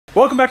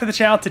Welcome back to the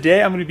channel.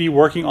 Today I'm going to be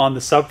working on the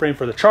subframe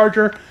for the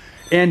Charger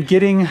and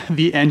getting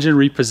the engine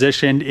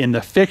repositioned in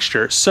the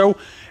fixture. So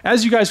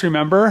as you guys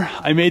remember,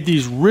 I made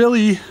these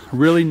really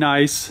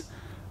nice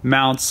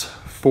mounts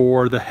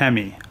for the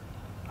Hemi.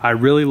 I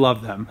really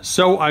love them.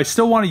 So I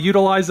still want to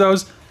utilize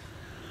those,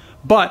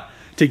 but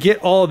to get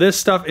all of this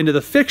stuff into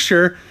the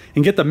fixture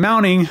and get the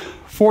mounting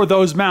for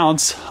those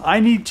mounts,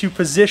 I need to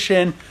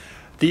position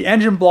the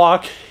engine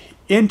block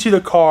into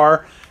the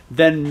car,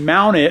 then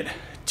mount it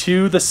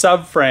to the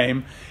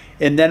subframe,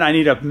 and then I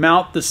need to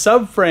mount the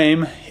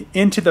subframe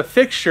into the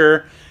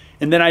fixture,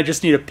 and then I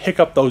just need to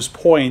pick up those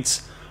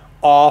points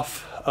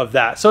off of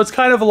that. So it's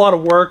kind of a lot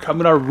of work. I'm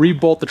gonna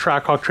rebolt the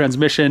Trackhawk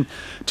transmission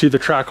to the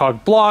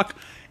Trackhawk block,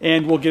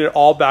 and we'll get it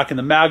all back in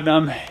the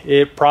Magnum.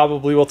 It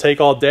probably will take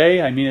all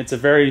day. I mean, it's a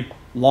very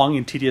long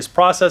and tedious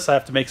process. I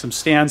have to make some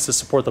stands to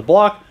support the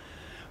block.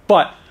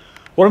 But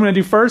what I'm gonna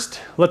do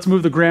first, let's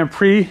move the Grand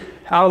Prix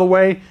out of the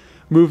way,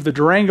 move the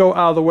Durango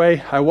out of the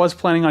way. I was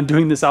planning on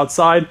doing this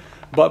outside,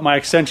 but my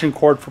extension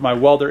cord for my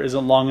welder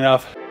isn't long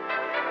enough.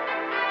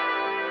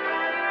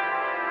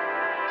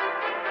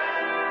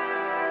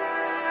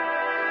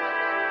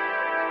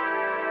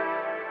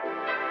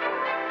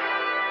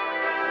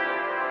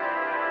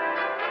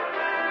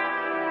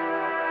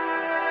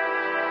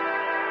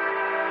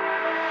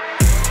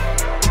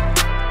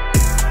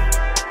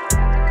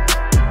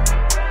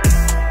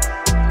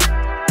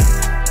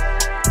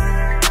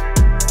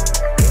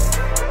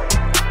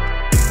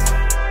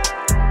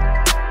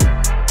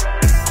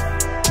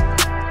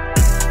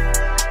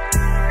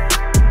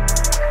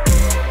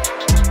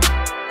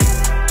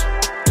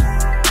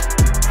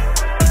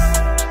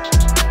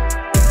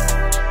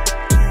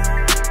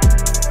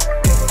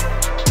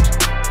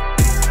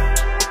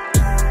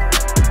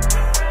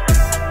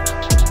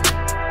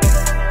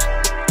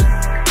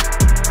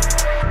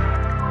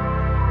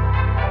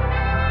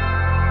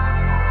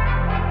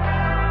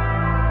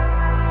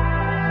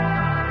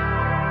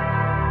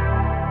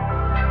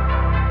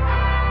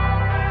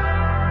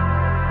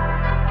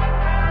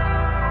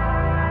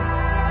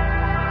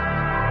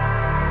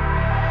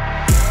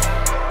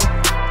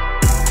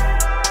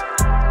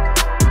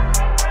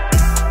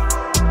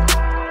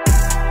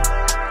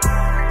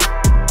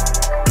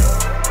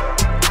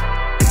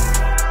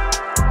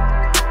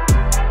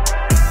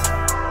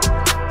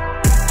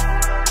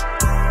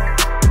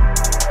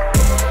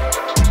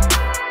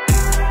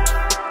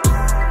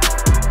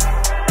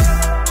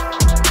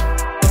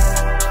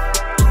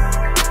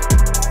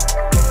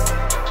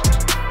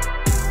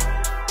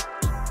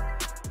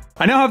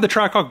 I now have the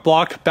Trackhawk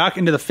block back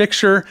into the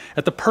fixture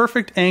at the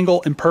perfect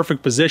angle and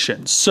perfect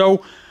position.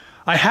 So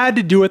I had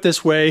to do it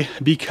this way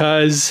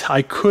because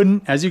I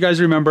couldn't, as you guys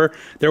remember,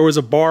 there was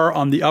a bar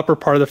on the upper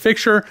part of the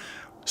fixture,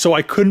 so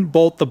I couldn't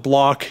bolt the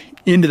block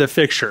into the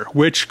fixture,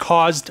 which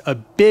caused a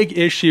big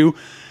issue,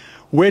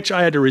 which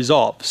I had to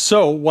resolve.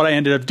 So what I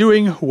ended up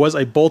doing was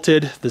I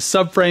bolted the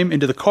subframe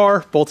into the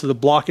car, bolted the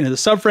block into the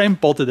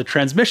subframe, bolted the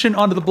transmission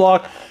onto the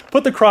block,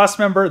 put the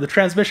crossmember, the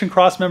transmission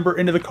crossmember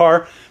into the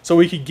car so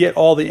we could get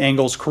all the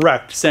angles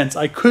correct, since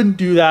I couldn't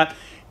do that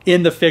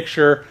in the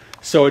fixture.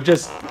 So it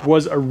just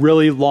was a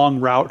really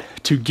long route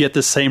to get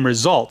the same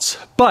results.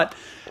 But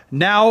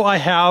now I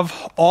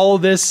have all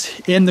of this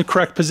in the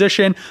correct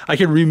position. I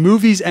can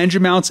remove these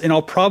engine mounts, and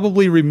I'll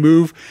probably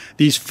remove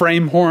these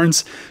frame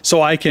horns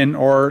so I can,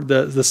 or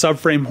the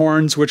subframe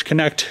horns which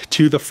connect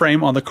to the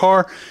frame on the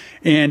car,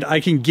 and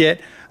I can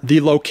get the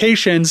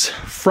locations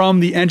from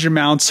the engine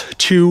mounts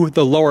to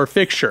the lower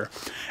fixture.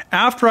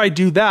 After I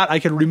do that, I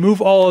can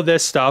remove all of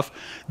this stuff,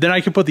 then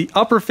I can put the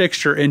upper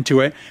fixture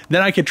into it,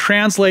 then I can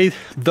translate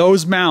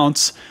those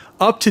mounts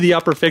up to the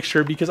upper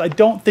fixture, because I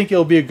don't think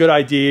it'll be a good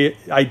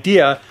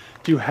idea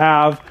to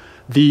have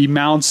the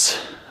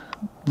mounts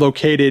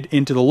located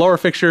into the lower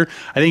fixture.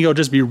 I think it'll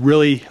just be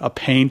really a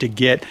pain to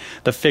get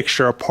the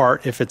fixture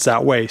apart if it's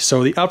that way.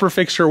 So the upper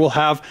fixture will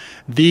have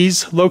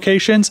these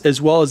locations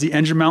as well as the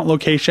engine mount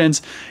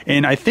locations,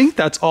 and I think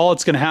that's all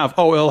it's going to have.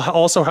 Oh, it'll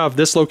also have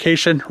this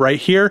location right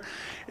here,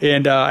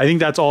 and I think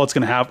that's all it's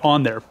going to have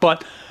on there.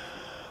 But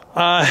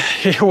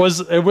it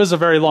was a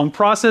very long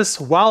process.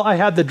 While I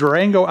had the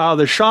Durango out of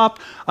the shop,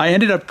 I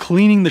ended up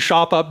cleaning the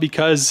shop up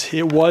because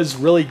it was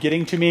really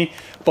getting to me,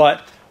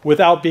 but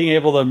without being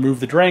able to move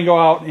the Durango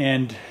out,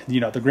 and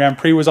the Grand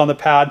Prix was on the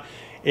pad,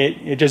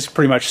 it just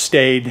pretty much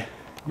stayed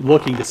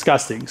looking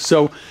disgusting.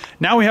 So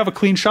now we have a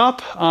clean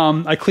shop.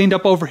 I cleaned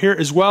up over here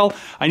as well.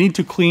 I need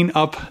to clean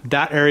up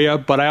that area,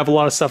 but I have a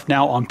lot of stuff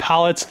now on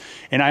pallets,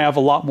 and I have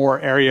a lot more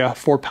area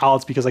for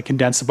pallets because I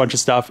condensed a bunch of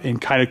stuff and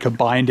kind of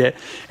combined it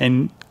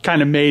and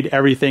kind of made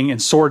everything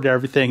and sorted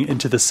everything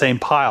into the same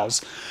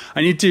piles.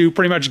 I need to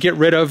pretty much get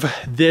rid of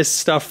this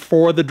stuff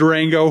for the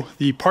Durango,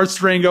 the parts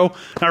Durango.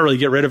 Not really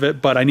get rid of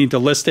it, but I need to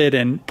list it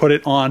and put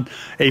it on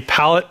a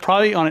pallet,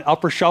 probably on an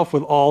upper shelf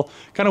with all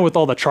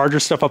the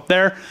Charger stuff up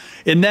there.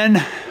 And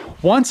then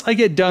once I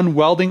get done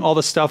welding all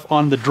the stuff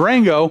on the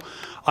Durango,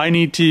 I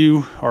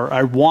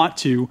want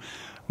to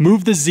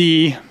move the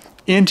Z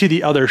into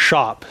the other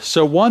shop.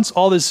 So once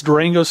all this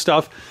Durango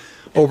stuff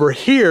over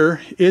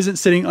here isn't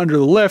sitting under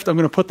the lift, I'm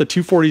gonna put the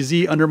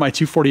 240Z under my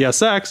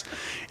 240SX,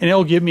 and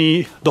it'll give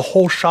me the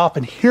whole shop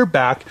in here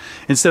back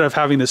instead of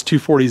having this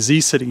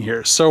 240Z sitting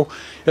here. So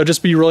it'll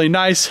just be really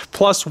nice.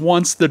 Plus,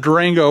 once the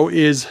Durango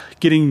is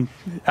getting,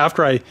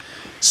 after I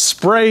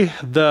spray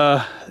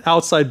the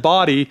outside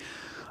body,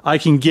 I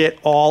can get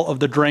all of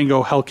the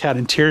Durango Hellcat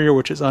interior,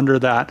 which is under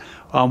that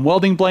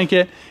welding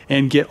blanket,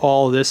 and get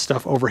all of this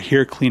stuff over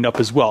here cleaned up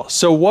as well.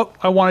 So what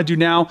I want to do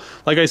now,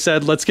 like I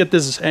said, let's get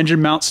this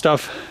engine mount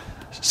stuff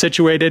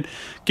situated,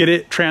 get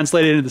it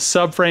translated into the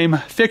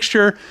subframe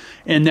fixture,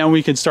 and then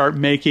we can start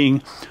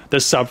making the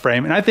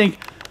subframe. And I think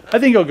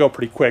it'll go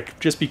pretty quick,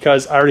 just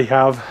because I already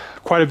have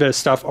quite a bit of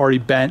stuff already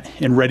bent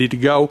and ready to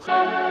go.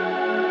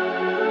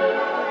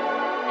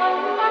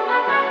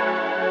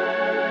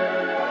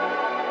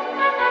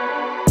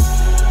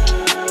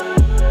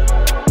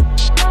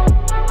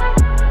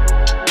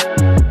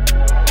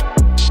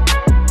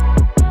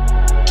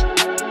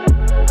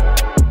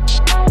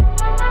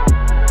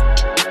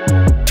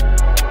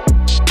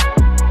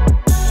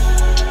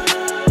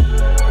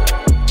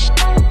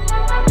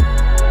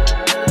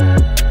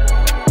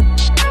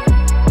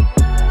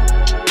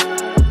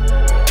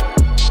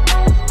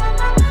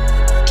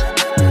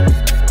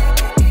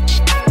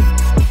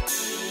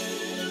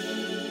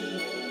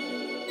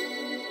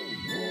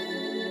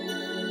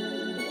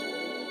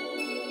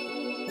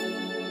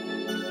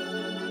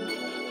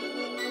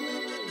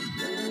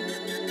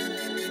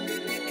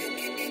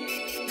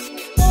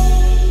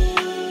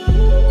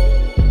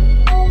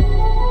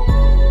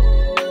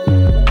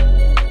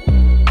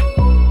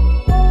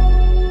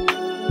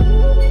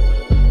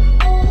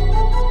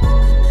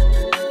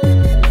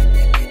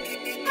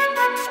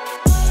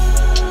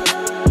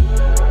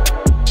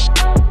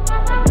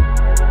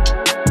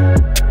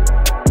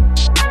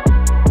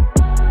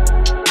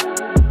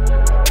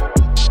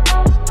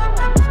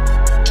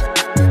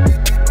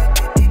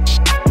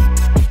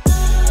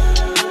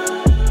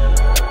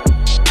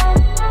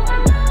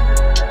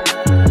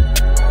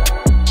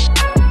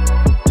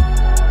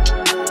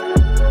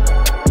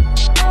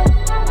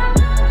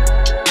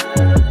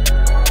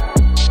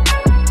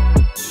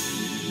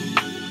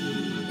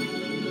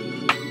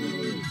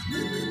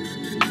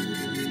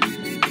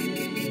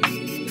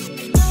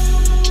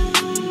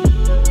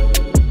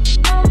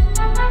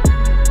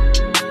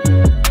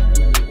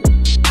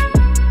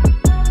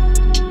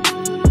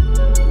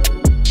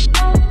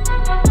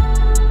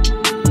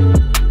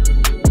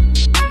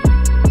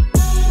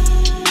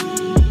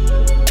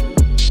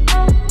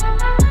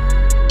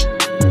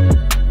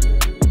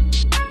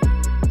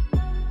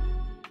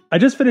 I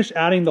just finished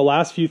adding the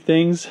last few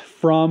things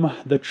from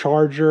the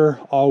Charger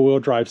all-wheel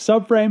drive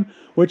subframe,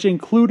 which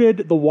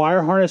included the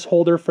wire harness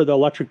holder for the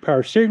electric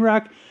power steering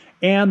rack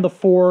and the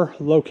 4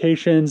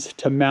 locations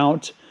to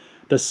mount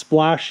the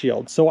splash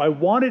shield. So I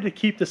wanted to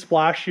keep the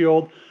splash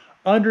shield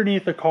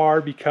underneath the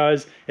car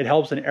because it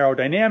helps in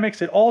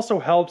aerodynamics. It also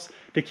helps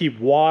to keep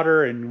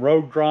water and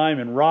road grime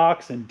and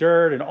rocks and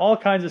dirt and all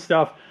kinds of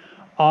stuff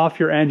off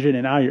your engine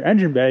and out of your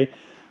engine bay.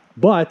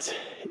 But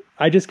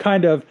I just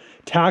kind of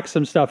tack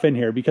some stuff in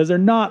here because they're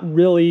not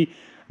really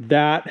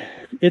that,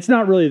 it's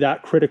not really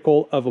that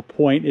critical of a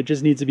point. It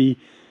just needs to be,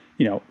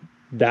 you know,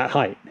 that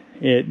height.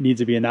 It needs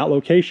to be in that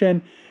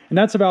location. And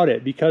that's about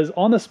it, because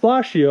on the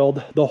splash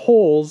shield, the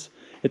holes,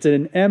 it's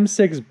an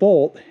M6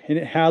 bolt and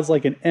it has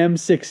like an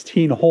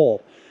M16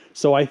 hole.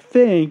 So I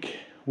think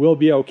we'll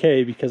be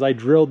okay because I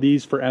drilled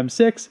these for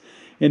M6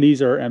 and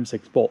these are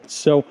M6 bolts.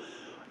 So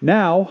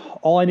now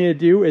all I need to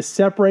do is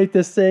separate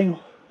this thing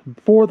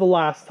for the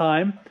last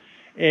time,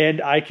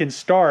 and I can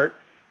start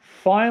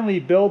finally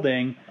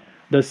building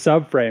the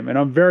subframe. And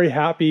I'm very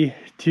happy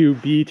to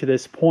be to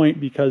this point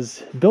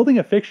because building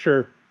a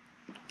fixture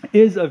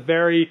is a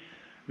very,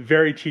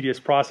 very tedious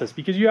process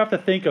because you have to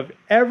think of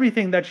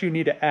everything that you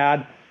need to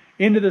add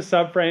into the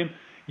subframe.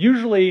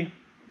 Usually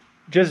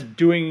just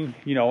doing,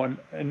 you know,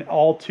 an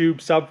all tube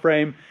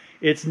subframe,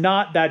 it's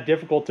not that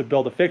difficult to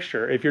build a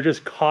fixture. If you're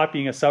just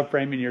copying a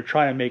subframe and you're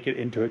trying to make it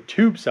into a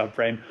tube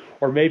subframe,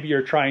 or maybe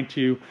you're trying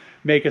to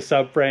make a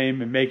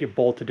subframe and make it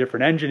bolt a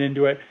different engine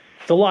into it,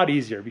 it's a lot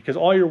easier because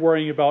all you're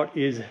worrying about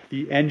is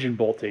the engine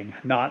bolting,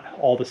 not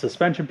all the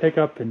suspension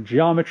pickup and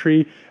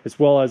geometry, as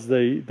well as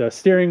the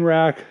steering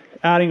rack,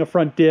 adding a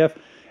front diff,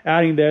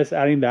 adding this,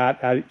 adding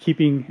that,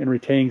 keeping and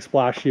retaining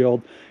splash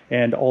shield,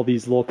 and all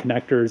these little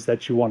connectors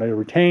that you want to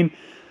retain.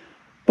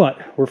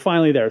 But we're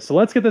finally there. So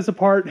let's get this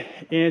apart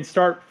and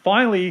start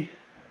finally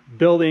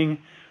building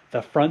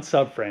the front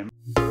subframe.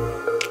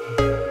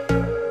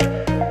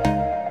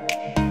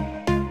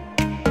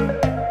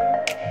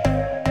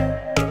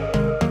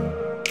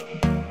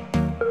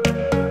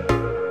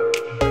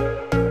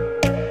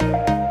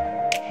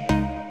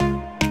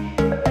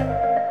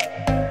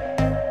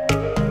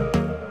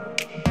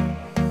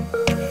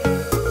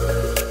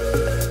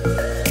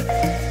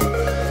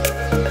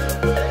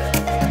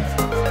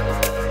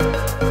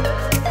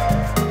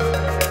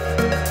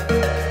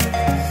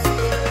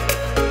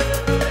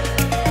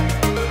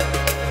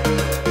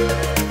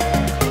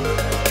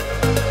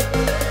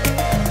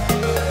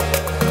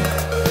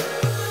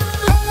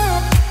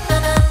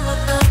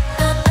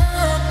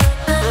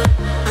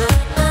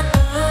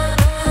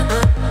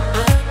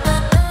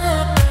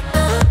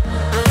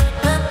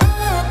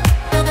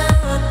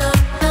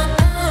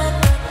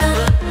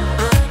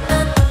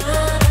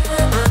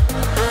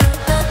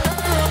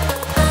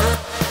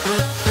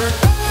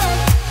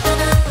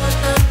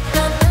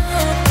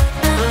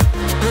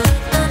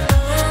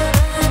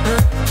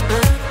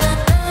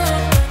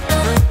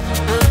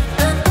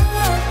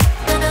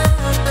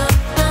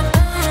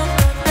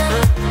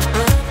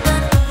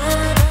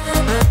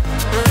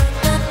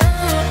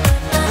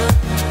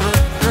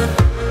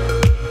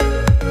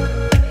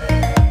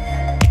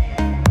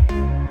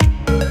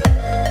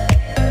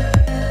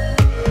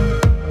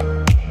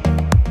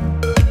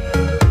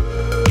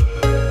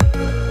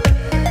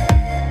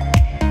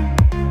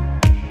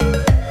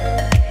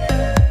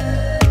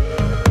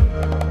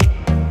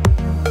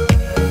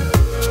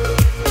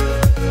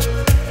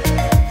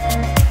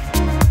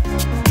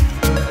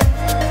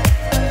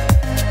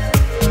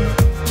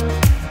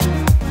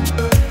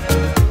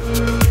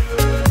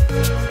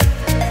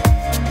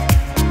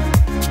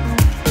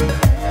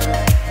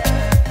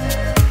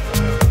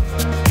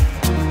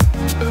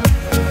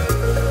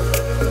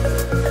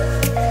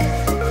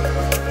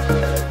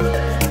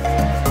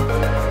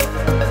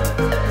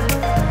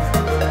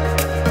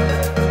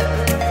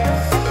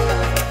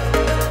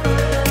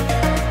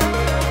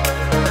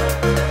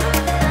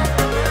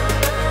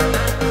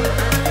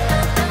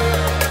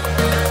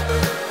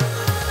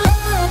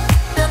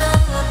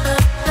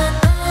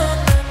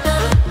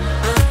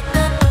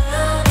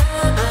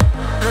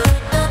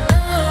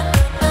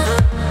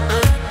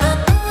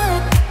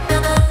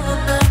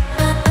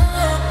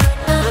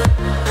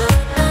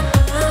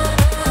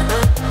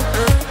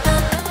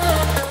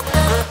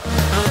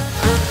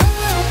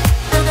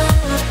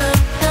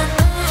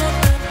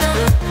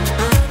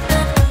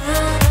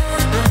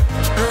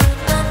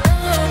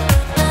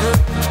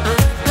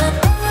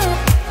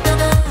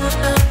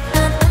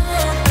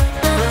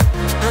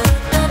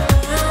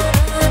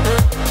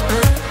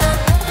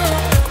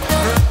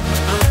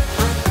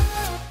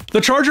 The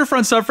Charger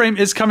front subframe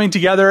is coming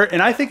together,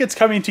 and I think it's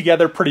coming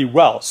together pretty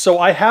well. So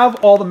I have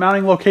all the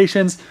mounting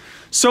locations,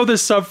 so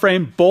this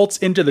subframe bolts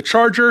into the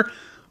Charger,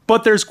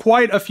 but there's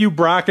quite a few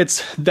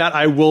brackets that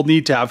I will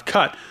need to have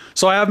cut.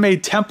 So I have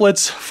made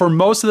templates for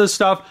most of this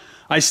stuff.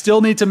 I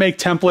still need to make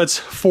templates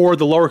for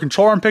the lower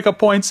control arm pickup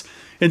points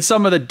and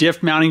some of the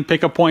diff mounting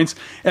pickup points,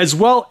 as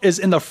well as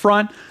in the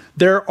front,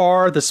 there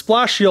are the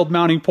splash shield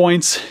mounting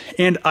points,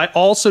 and I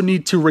also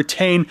need to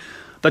retain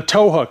the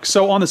tow hook.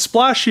 So on the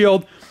splash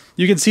shield,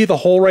 you can see the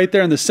hole right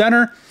there in the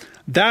center.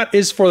 That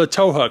is for the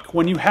tow hook.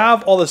 When you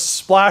have all the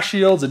splash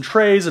shields and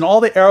trays and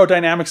all the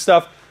aerodynamic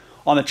stuff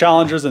on the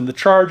Challengers and the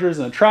Chargers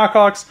and the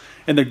Trackhawks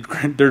and the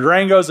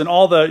Durangos and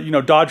all the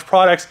Dodge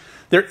products,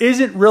 there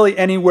isn't really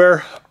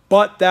anywhere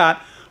but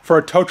that for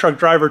a tow truck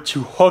driver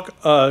to hook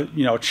a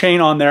chain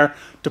on there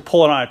to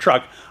pull it on a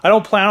truck. I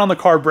don't plan on the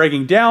car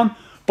breaking down,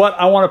 but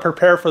I want to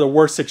prepare for the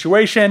worst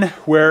situation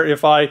where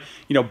if I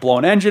blow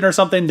an engine or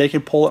something, they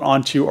can pull it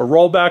onto a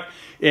rollback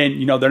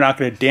and they're not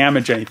going to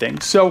damage anything.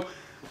 So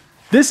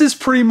this is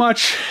pretty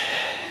much,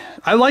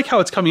 I like how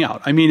it's coming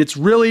out. I mean, it's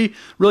really,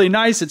 really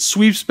nice. It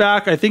sweeps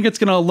back. I think it's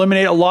going to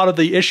eliminate a lot of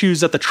the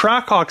issues that the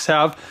Trackhawks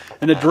have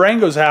and the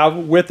Durangos have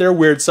with their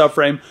weird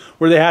subframe,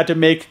 where they had to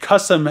make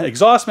custom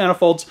exhaust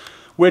manifolds,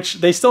 which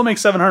they still make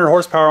 700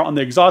 horsepower on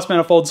the exhaust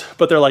manifolds,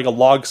 but they're like a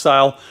log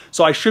style.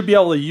 So I should be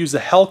able to use the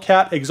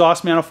Hellcat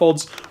exhaust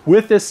manifolds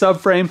with this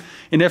subframe.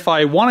 And if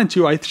I wanted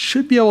to, I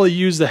should be able to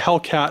use the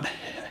Hellcat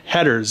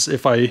headers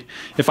if I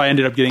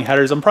ended up getting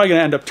headers. I'm probably going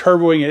to end up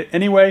turboing it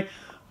anyway,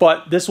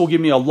 but this will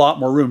give me a lot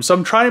more room. So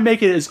I'm trying to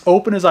make it as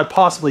open as I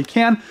possibly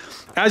can.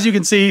 As you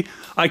can see,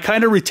 I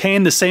kind of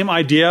retain the same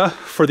idea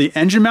for the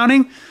engine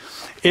mounting.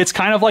 It's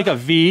kind of like a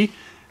V.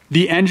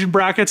 The engine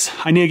brackets,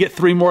 I need to get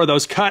 3 more of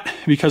those cut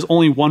because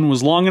only 1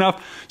 was long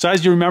enough. So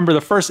as you remember, the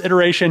first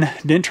iteration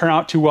didn't turn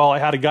out too well. I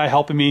had a guy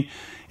helping me.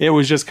 It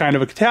was just kind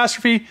of a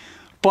catastrophe,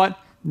 but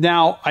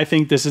now I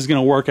think this is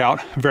gonna work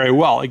out very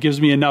well. It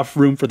gives me enough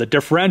room for the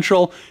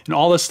differential and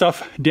all this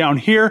stuff down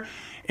here.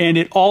 And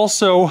it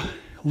also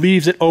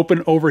leaves it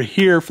open over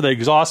here for the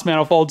exhaust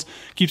manifolds,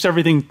 keeps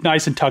everything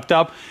nice and tucked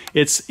up.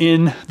 It's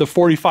in the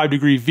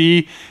 45-degree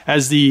V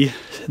as the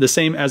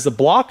same as the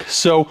block.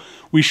 So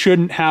we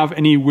shouldn't have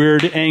any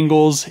weird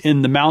angles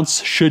in the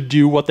mounts, should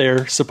do what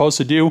they're supposed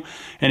to do,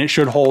 and it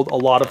should hold a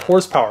lot of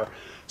horsepower.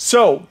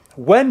 So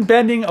when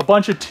bending a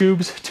bunch of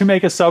tubes to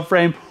make a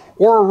subframe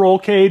or a roll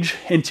cage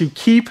and to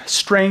keep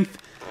strength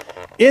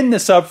in the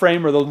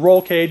subframe or the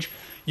roll cage,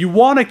 you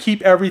want to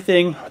keep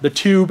everything, the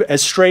tube,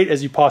 as straight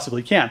as you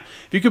possibly can.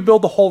 If you could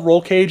build the whole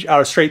roll cage out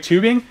of straight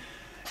tubing,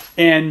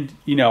 and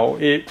you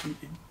want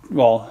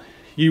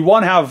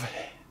to have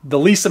the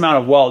least amount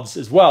of welds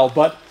as well,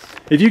 but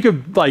if you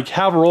could like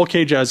have a roll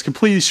cage that is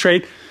completely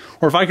straight,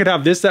 or if I could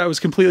have this that was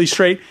completely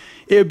straight,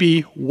 it would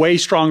be way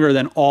stronger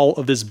than all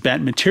of this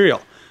bent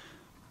material.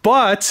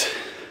 But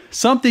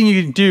something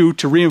you can do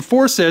to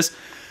reinforce this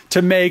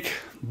to make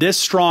this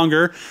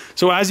stronger.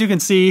 So as you can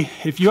see,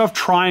 if you have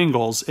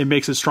triangles, it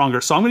makes it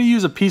stronger. So I'm going to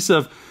use a piece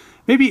of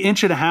maybe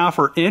 1.5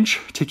 or inch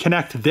to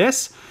connect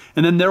this,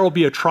 and then there will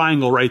be a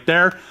triangle right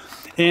there.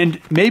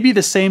 And maybe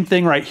the same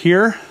thing right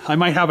here. I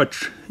might have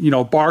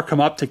a bar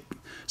come up to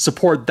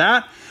support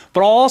that,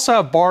 but I'll also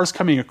have bars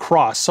coming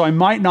across. So I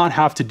might not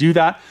have to do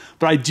that,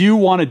 but I do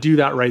want to do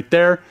that right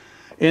there.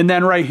 And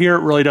then right here,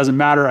 it really doesn't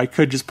matter. I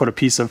could just put a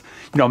piece of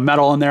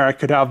metal in there. I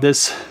could have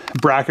this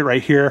bracket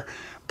right here,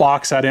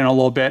 box that in a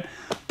little bit,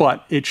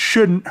 but it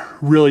shouldn't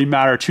really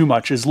matter too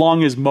much as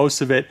long as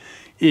most of it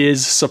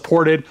is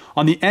supported.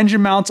 On the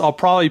engine mounts, I'll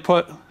probably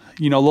put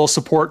little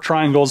support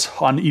triangles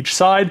on each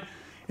side,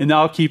 and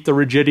that'll keep the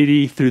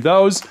rigidity through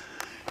those.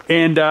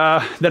 And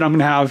then I'm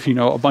gonna have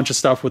a bunch of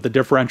stuff with the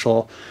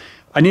differential.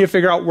 I need to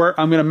figure out where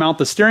I'm gonna mount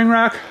the steering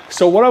rack.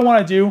 So what I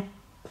wanna do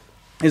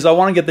is I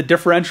wanna get the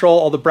differential,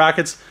 all the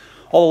brackets,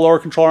 all the lower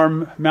control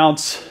arm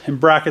mounts and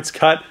brackets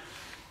cut,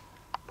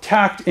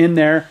 tacked in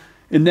there,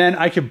 and then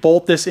I can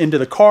bolt this into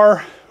the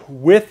car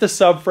with the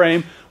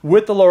subframe,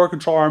 with the lower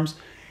control arms,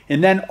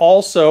 and then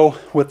also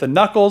with the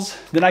knuckles.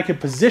 Then I can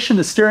position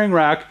the steering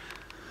rack,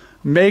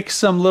 make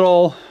some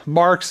little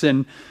marks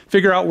and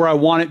figure out where I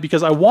want it,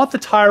 because I want the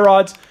tie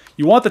rods,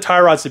 you want the tie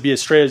rods to be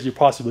as straight as you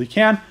possibly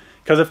can,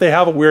 because if they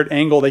have a weird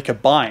angle, they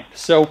could bind.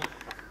 So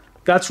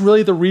that's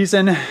really the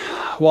reason.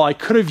 Well, I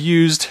could have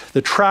used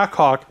the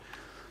Trackhawk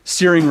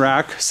steering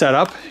rack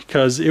setup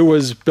because it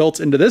was built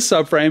into this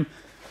subframe,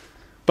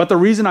 but the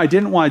reason I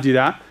didn't want to do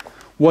that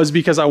was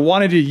because I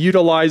wanted to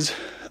utilize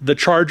the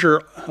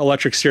Charger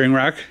electric steering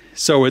rack,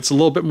 so it's a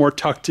little bit more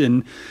tucked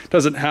in,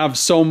 doesn't have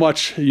so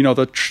much,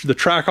 the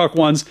Trackhawk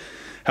ones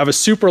have a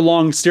super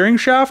long steering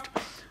shaft,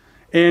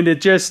 and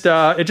it just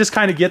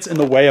kind of gets in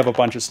the way of a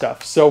bunch of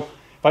stuff. So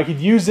if I could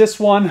use this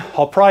one,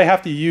 I'll probably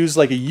have to use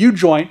like a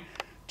U-joint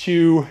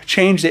to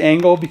change the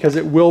angle because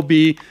it will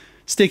be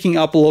sticking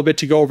up a little bit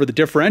to go over the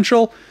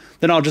differential.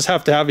 Then I'll just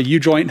have to have a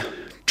U-joint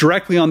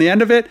directly on the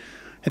end of it.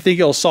 I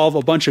think it'll solve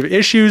a bunch of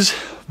issues,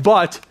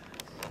 but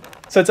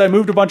since I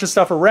moved a bunch of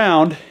stuff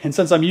around, and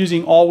since I'm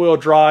using all-wheel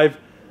drive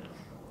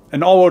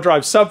an all-wheel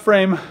drive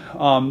subframe,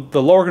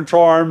 the lower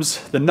control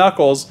arms, the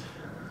knuckles,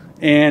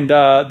 and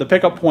the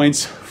pickup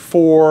points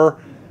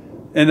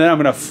and then I'm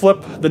gonna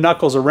flip the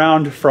knuckles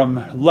around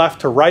from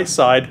left to right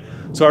side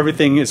so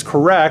everything is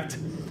correct.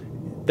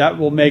 That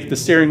will make the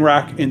steering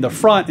rack in the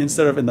front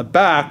instead of in the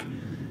back.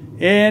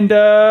 And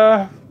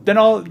then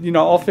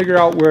I'll figure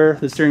out where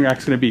the steering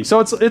rack's gonna be.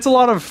 So it's a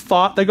lot of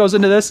thought that goes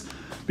into this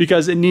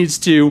because it needs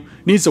to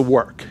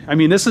work. I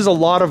mean, this is a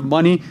lot of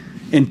money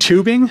in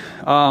tubing.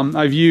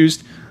 I've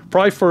used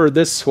probably for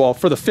this, well,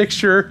 for the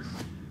fixture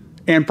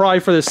and probably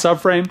for this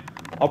subframe,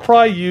 I'll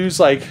probably use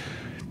like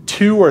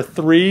 2 or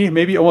 3,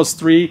 maybe almost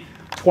 3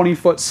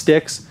 20-foot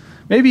sticks,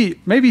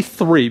 maybe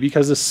 3,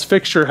 because this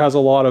fixture has a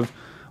lot of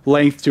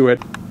length to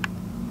it.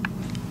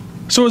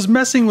 So I was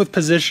messing with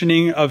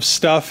positioning of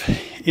stuff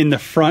in the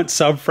front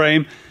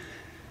subframe,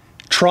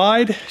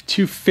 tried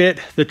to fit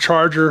the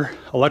Charger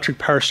electric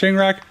power steering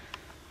rack,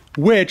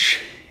 which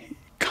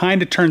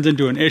kind of turns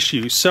into an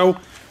issue. So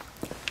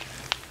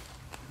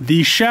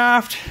the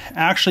shaft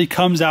actually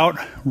comes out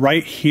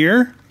right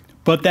here,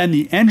 but then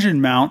the engine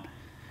mount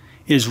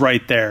is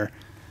right there.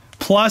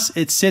 Plus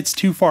it sits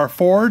too far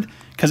forward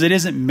because it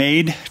isn't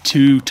made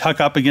to tuck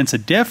up against a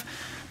diff.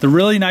 The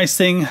really nice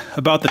thing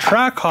about the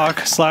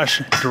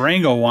Trackhawk /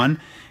 Durango one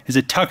is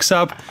it tucks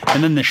up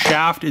and then the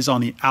shaft is on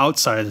the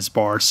outside of this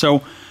bar.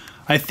 So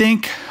I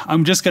think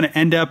I'm just gonna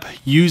end up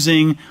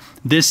using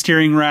this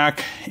steering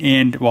rack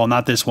and, well,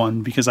 not this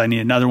one because I need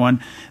another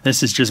one.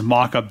 This is just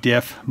mock-up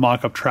diff,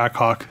 mock-up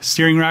Trackhawk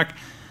steering rack.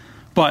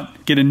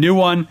 But get a new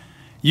one,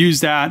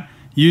 use that,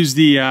 use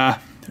a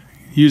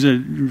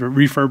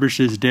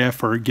refurbished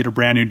diff or get a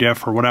brand new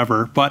diff or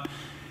whatever. But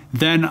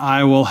then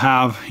I will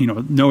have,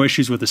 no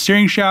issues with the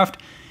steering shaft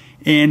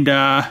and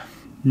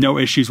no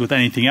issues with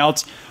anything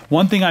else.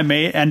 One thing I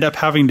may end up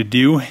having to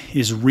do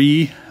is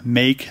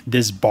remake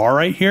this bar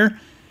right here,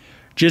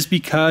 just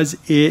because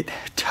it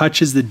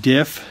touches the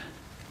diff,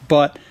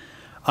 but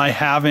I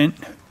haven't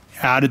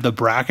added the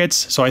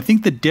brackets. So I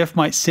think the diff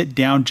might sit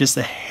down just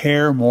a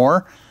hair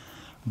more,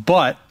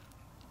 but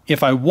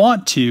if I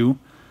want to,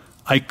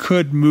 I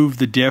could move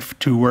the diff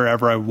to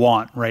wherever I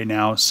want right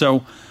now.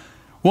 So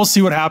we'll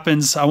see what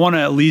happens. I want to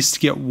at least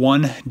get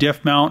one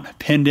diff mount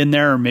pinned in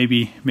there, or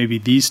maybe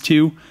these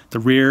two, the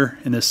rear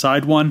and the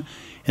side one.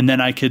 And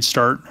then I could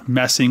start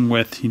messing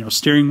with,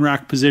 steering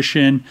rack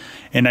position,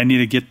 and I need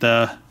to get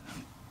the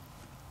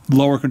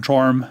lower control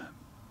arm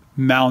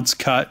mounts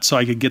cut so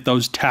I could get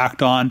those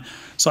tacked on.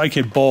 So I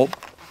could bolt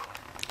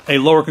a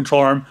lower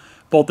control arm,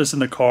 bolt this in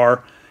the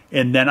car,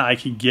 and then I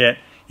can get,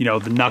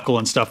 the knuckle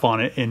and stuff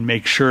on it and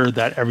make sure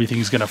that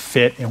everything's gonna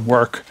fit and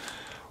work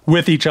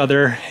with each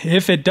other.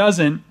 If it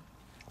doesn't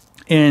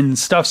and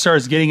stuff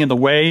starts getting in the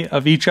way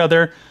of each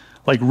other,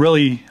 like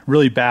really,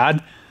 really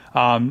bad,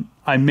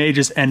 I may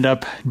just end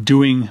up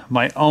doing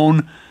my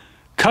own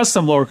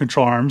custom lower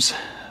control arms,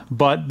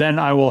 but then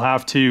I will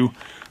have to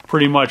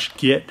pretty much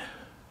get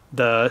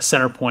the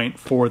center point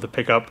for the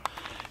pickup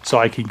so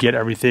I can get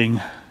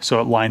everything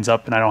so it lines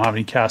up and I don't have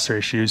any caster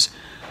issues.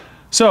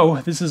 So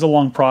this is a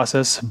long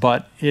process,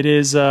 but it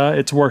is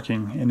it's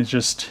working, and it's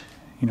just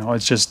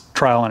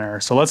trial and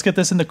error. So let's get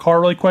this in the car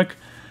really quick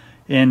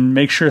and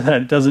make sure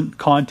that it doesn't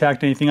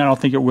contact anything. I don't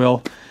think it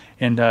will,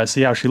 and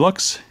see how she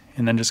looks,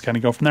 and then just kind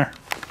of go from there.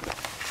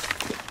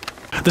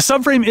 The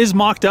subframe is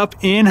mocked up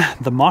in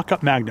the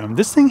mock-up Magnum.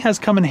 This thing has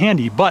come in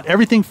handy, but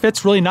everything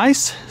fits really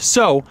nice.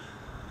 So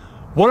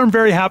what I'm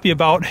very happy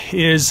about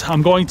is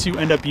I'm going to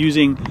end up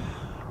using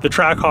the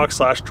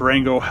Trackhawk /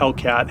 Durango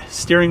Hellcat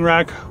steering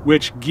rack,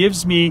 which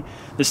gives me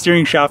the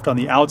steering shaft on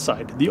the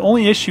outside. The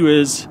only issue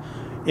is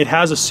it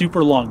has a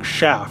super long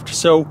shaft.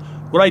 So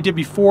what I did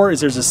before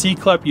is there's a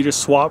C-clip, you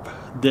just swap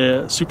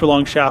the super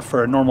long shaft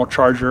for a normal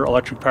Charger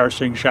electric power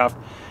steering shaft,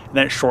 and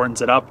then it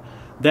shortens it up.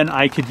 Then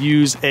I could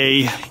use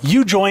a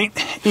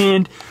U-joint,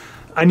 and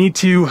I need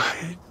to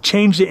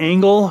change the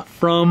angle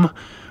from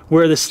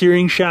where the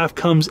steering shaft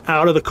comes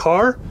out of the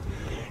car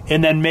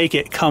and then make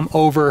it come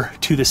over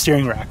to the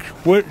steering rack,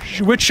 which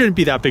shouldn't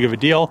be that big of a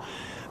deal.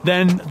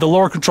 Then the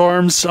lower control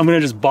arms, I'm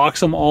gonna just box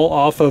them all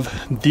off of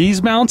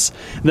these mounts.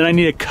 And then I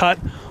need to cut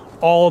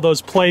all of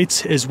those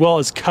plates, as well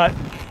as cut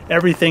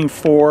everything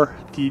for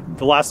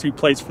the last 3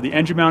 plates for the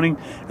engine mounting,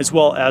 as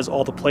well as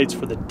all the plates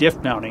for the diff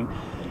mounting.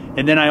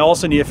 And then I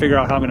also need to figure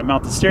out how I'm gonna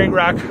mount the steering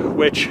rack,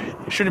 which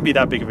shouldn't be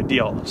that big of a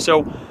deal.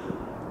 So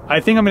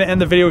I think I'm gonna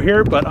end the video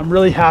here, but I'm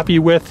really happy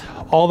with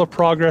all the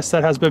progress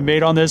that has been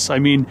made on this. I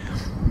mean,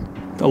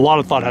 a lot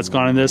of thought has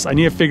gone in this. I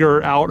need to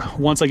figure out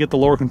once I get the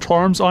lower control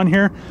arms on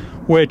here,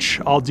 which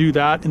I'll do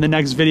that in the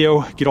next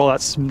video, get all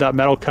that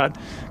metal cut,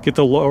 get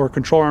the lower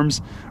control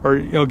arms, or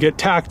get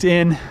tacked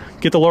in,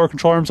 get the lower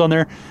control arms on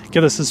there,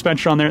 get the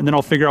suspension on there, and then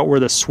I'll figure out where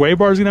the sway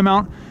bar is gonna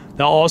mount.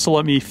 That'll also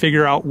let me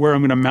figure out where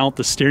I'm gonna mount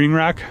the steering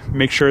rack,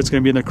 make sure it's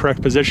gonna be in the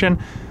correct position,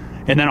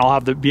 and then I'll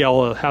be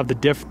able to have the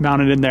diff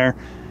mounted in there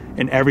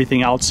and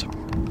everything else,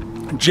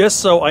 just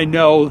so I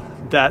know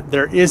that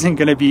there isn't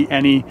gonna be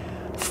any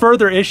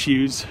further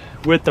issues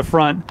with the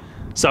front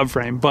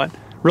subframe. But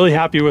really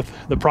happy with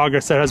the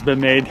progress that has been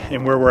made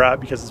and where we're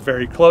at, because it's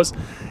very close.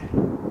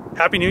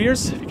 Happy New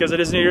Year's, because it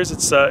is New Year's.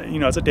 It's you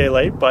know, it's a day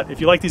late, but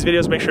if you like these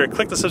videos, make sure to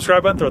click the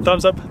subscribe button, throw a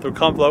thumbs up, throw a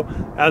comment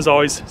below. As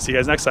always, see you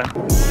guys next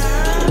time.